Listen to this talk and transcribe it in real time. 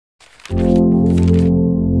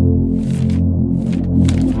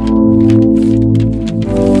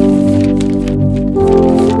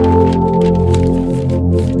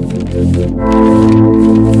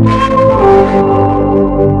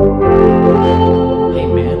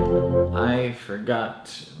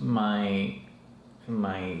forgot my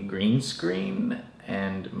green screen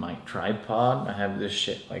and my tripod. I have this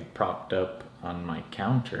shit like propped up on my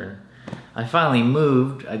counter. I finally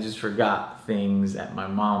moved, I just forgot things at my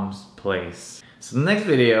mom's place. So the next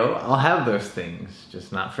video, I'll have those things,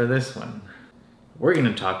 just not for this one. We're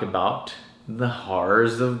gonna talk about the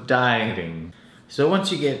horrors of dieting. So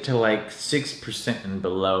once you get to like 6% and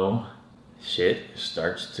below, shit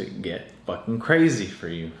starts to get fucking crazy for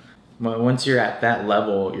you. Once you're at that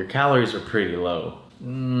level, your calories are pretty low.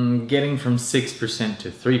 Getting from 6% to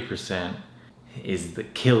 3% is the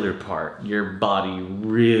killer part. Your body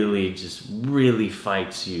really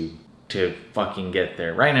fights you to fucking get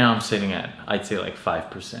there. Right now I'm sitting at, I'd say like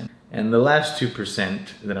 5%. And the last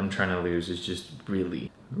 2% that I'm trying to lose is just really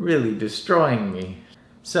destroying me.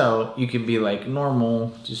 So you can be like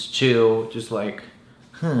normal, just chill, just like,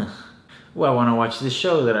 well, I wanna watch this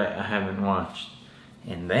show that I haven't watched.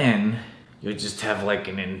 And then you'll just have like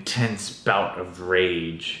an intense bout of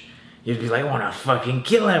rage. You'll be like, I wanna fucking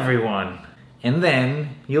kill everyone. And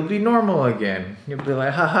then you'll be normal again. You'll be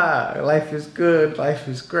like, haha, life is good, life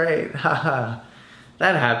is great, haha.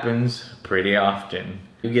 That happens pretty often.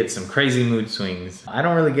 You get some crazy mood swings. I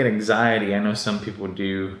don't really get anxiety, I know some people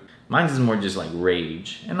do. Mine is more just like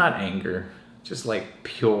rage, and not anger. Just like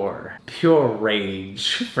pure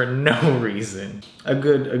rage for no reason. A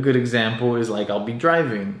good example is like I'll be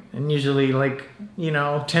driving, and usually like,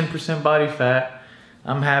 10% body fat.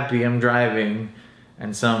 I'm happy, I'm driving.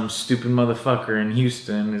 And some stupid motherfucker in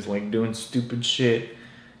Houston is like doing stupid shit.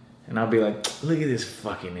 And I'll be like, look at this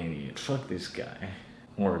fucking idiot. Fuck this guy.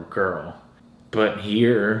 Or girl. But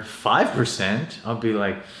here, 5%, I'll be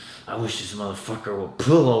like, I wish this motherfucker would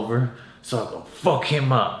pull over so I could fuck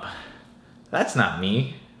him up. That's not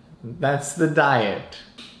me. That's the diet.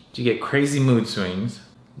 You get crazy mood swings.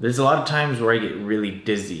 There's a lot of times where I get really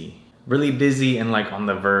dizzy. Really dizzy and like on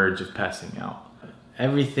the verge of passing out.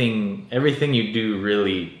 Everything you do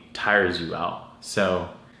really tires you out. So,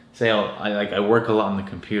 say I work a lot on the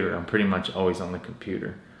computer. I'm pretty much always on the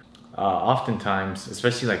computer. Oftentimes,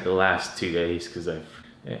 especially like the last 2 days, because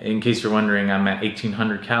in case you're wondering, I'm at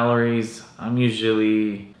 1,800 calories. I'm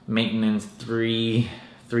usually maintenance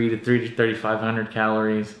 3,500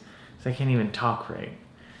 calories. So I can't even talk right.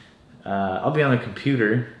 I'll be on the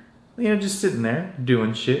computer, just sitting there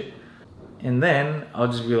doing shit, and then I'll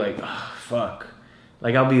just be like, oh, fuck.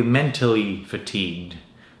 Like I'll be mentally fatigued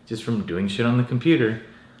just from doing shit on the computer.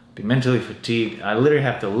 Be mentally fatigued. I literally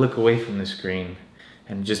have to look away from the screen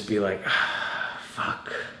and just be like,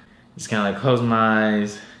 fuck. Just kind of like close my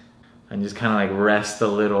eyes and just kind of like rest a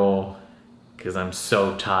little because I'm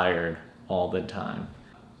so tired all the time.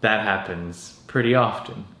 That happens pretty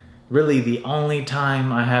often. Really, the only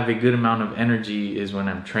time I have a good amount of energy is when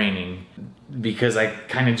I'm training, because I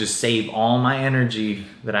kind of just save all my energy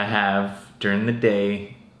that I have during the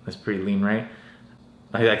day. That's pretty lean, right?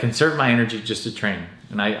 I conserve my energy just to train.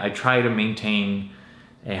 And I try to maintain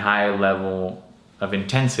a high level of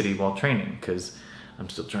intensity while training, because I'm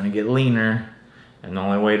still trying to get leaner. And the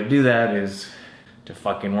only way to do that is to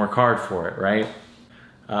fucking work hard for it, right?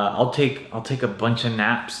 I'll take a bunch of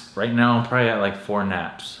naps. Right now I'm probably at like 4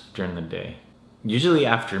 naps during the day. Usually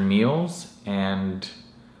after meals and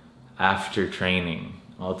after training,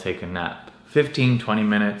 I'll take a nap. 15-20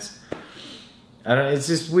 minutes. It's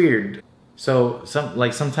just weird. So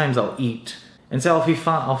sometimes I'll eat, and so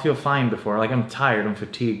I'll feel fine before. Like I'm tired, I'm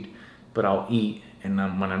fatigued, but I'll eat, and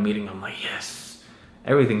when I'm eating, I'm like, yes.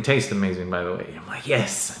 Everything tastes amazing, by the way. I'm like,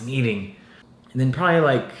 yes, I'm eating. And then probably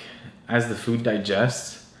like as the food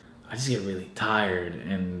digests, I just get really tired,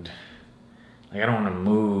 and like I don't want to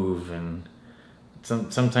move, and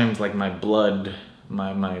sometimes like my blood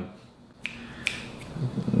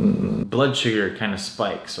sugar kind of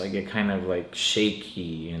spikes, so I get kind of like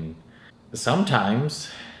shaky. And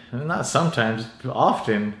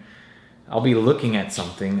often I'll be looking at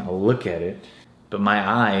something, I'll look at it, but my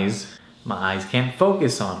eyes can't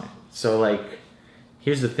focus on it. So like,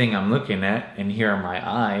 here's the thing I'm looking at, and here are my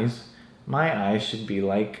eyes. My eyes should be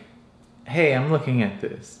like, hey, I'm looking at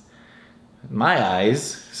this. My eyes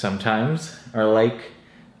sometimes are like,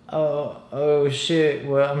 oh shit,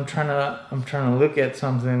 well I'm trying to look at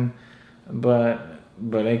something, but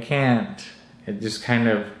I can't. It just kind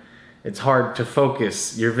of, it's hard to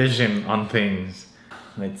focus your vision on things.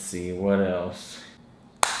 Let's see, what else?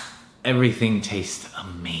 Everything tastes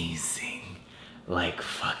amazing. Like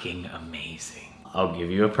fucking amazing. I'll give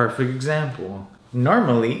you a perfect example.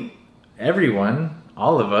 Normally, everyone,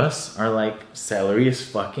 all of us, are like, celery is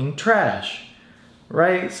fucking trash.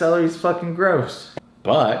 Right? Celery is fucking gross.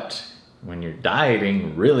 But when you're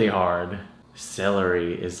dieting really hard,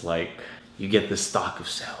 celery is like you get the stalk of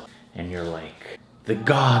celery, and you're like, the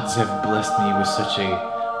gods have blessed me with such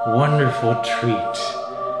a wonderful treat.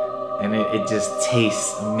 And it just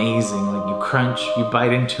tastes amazing. Like you crunch, you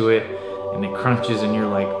bite into it, and it crunches, and you're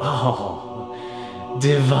like, oh,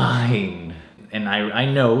 divine. And I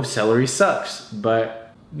know celery sucks,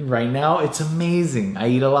 but right now it's amazing. I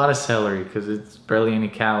eat a lot of celery because it's barely any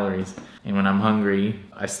calories. And when I'm hungry,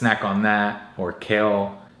 I snack on that, or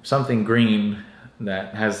kale, something green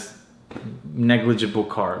that has negligible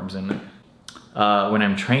carbs in it. When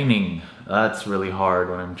I'm training, that's really hard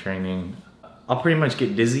when I'm training. I'll pretty much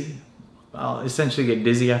get dizzy. I'll essentially get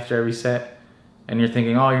dizzy after every set. And you're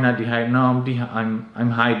thinking, oh, you're not dehydrated. No,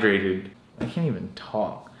 I'm hydrated. I can't even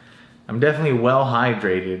talk. I'm definitely well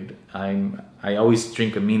hydrated. I always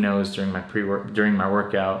drink aminos during my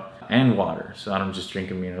workout, and water. So I don't just drink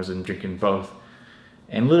aminos, I'm drinking both.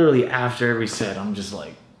 And literally after every set, I'm just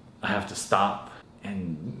like, I have to stop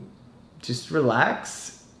and just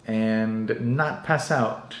relax and not pass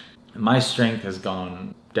out. My strength has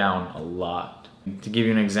gone down a lot. To give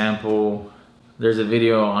you an example, there's a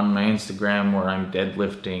video on my Instagram where I'm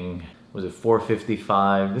deadlifting, was it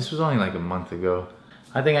 455? This was only like a month ago.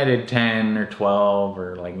 I think I did 10 or 12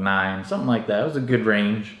 or like 9, something like that. It was a good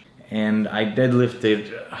range. And I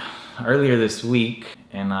deadlifted earlier this week,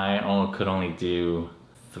 and I could only do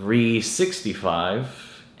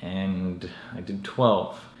 365, and I did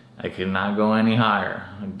 12. I could not go any higher.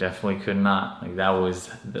 I definitely could not. Like, that was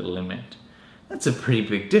the limit. That's a pretty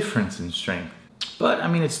big difference in strength. But I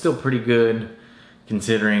mean, it's still pretty good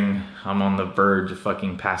considering I'm on the verge of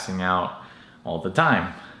fucking passing out all the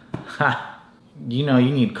time. You know,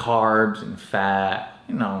 you need carbs and fat,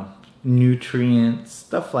 you know, nutrients,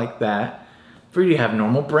 stuff like that for you to have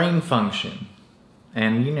normal brain function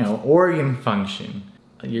and, you know, organ function.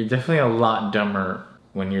 You're definitely a lot dumber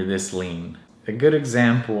when you're this lean. A good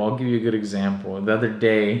example, I'll give you a good example. The other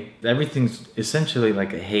day, everything's essentially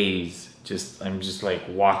like a haze. I'm just like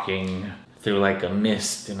walking through like a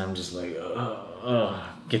mist, and I'm just like,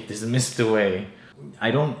 get this mist away.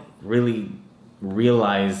 I don't really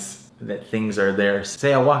realize that things are there.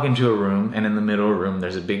 Say I walk into a room, and in the middle of the room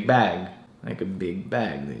there's a big bag. Like a big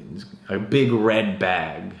bag. A big red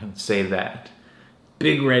bag. Say that.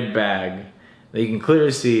 Big red bag that you can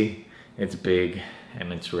clearly see it's big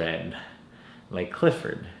and it's red. Like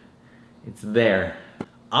Clifford. It's there.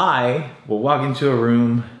 I will walk into a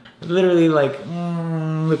room, literally like,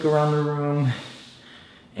 look around the room,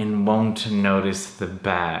 and won't notice the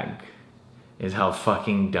bag. Is how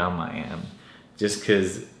fucking dumb I am. Just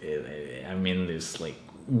cause I'm in this like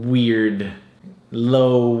weird,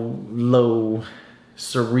 low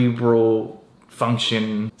cerebral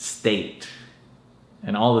function state.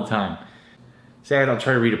 And all the time. Say I'll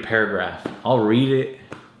try to read a paragraph. I'll read it.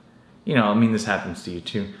 You know, I mean, this happens to you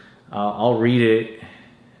too. I'll read it,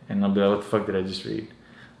 and I'll be like, what the fuck did I just read?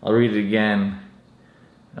 I'll read it again.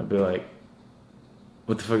 I'll be like,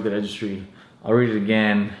 what the fuck did I just read? I'll read it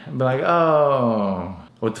again. I'll be like, oh,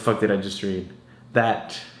 what the fuck did I just read?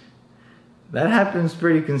 That happens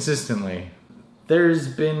pretty consistently. There's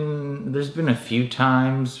been a few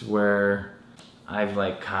times where I've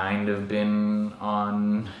like kind of been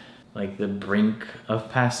on like the brink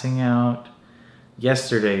of passing out.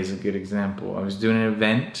 Yesterday is a good example. I was doing an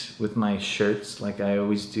event with my shirts like I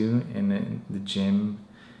always do in the gym,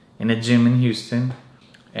 in a gym in Houston.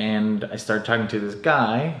 And I started talking to this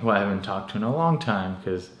guy who I haven't talked to in a long time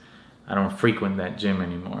because I don't frequent that gym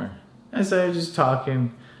anymore. I started just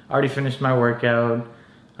talking. I already finished my workout.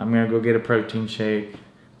 I'm gonna go get a protein shake.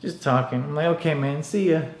 Just talking. I'm like, okay man,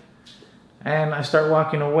 see ya. And I start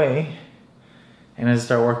walking away. And as I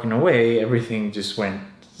start walking away, everything just went.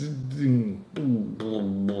 And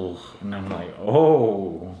I'm like,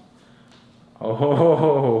 oh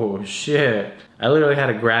shit. I literally had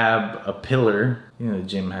to grab a pillar. You know, the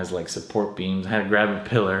gym has like support beams. I had to grab a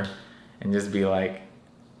pillar and just be like,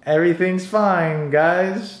 everything's fine,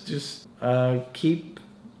 guys. Just keep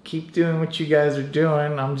doing what you guys are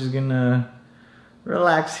doing. I'm just gonna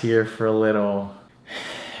relax here for a little.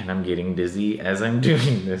 And I'm getting dizzy as I'm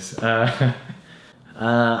doing this.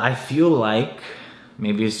 I feel like,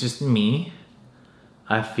 maybe it's just me,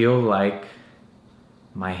 I feel like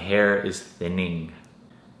my hair is thinning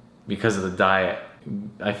because of the diet.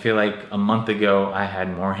 I feel like a month ago I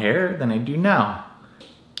had more hair than I do now.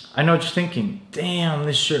 I know what you're thinking. Damn,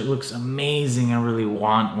 this shirt looks amazing. I really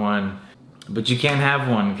want one. But you can't have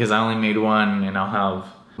one because I only made one, and I'll have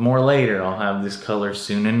more later. I'll have this color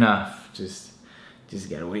soon enough. Just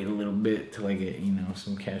gotta wait a little bit till I get, you know,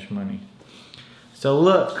 some cash money. So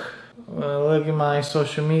look at my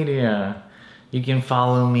social media. You can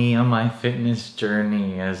follow me on my fitness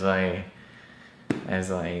journey as I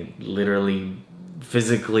as I literally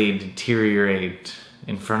physically deteriorate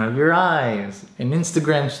in front of your eyes. In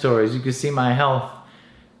Instagram stories, you can see my health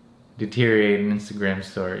deteriorate in Instagram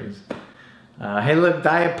stories. Hey, look,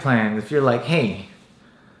 diet plans. If you're like, hey,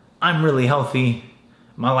 I'm really healthy,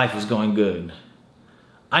 my life is going good,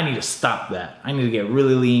 I need to stop that. I need to get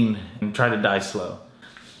really lean and try to die slow.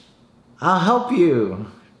 I'll help you.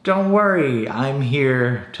 Don't worry, I'm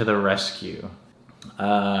here to the rescue.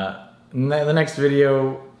 The next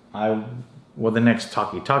video, the next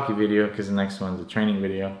talkie video, because the next one's a training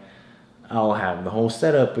video, I'll have the whole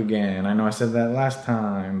setup again. I know I said that last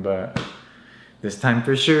time, but this time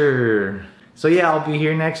for sure. So yeah, I'll be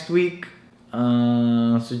here next week.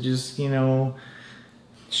 So just, you know,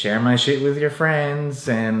 share my shit with your friends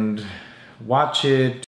and watch it.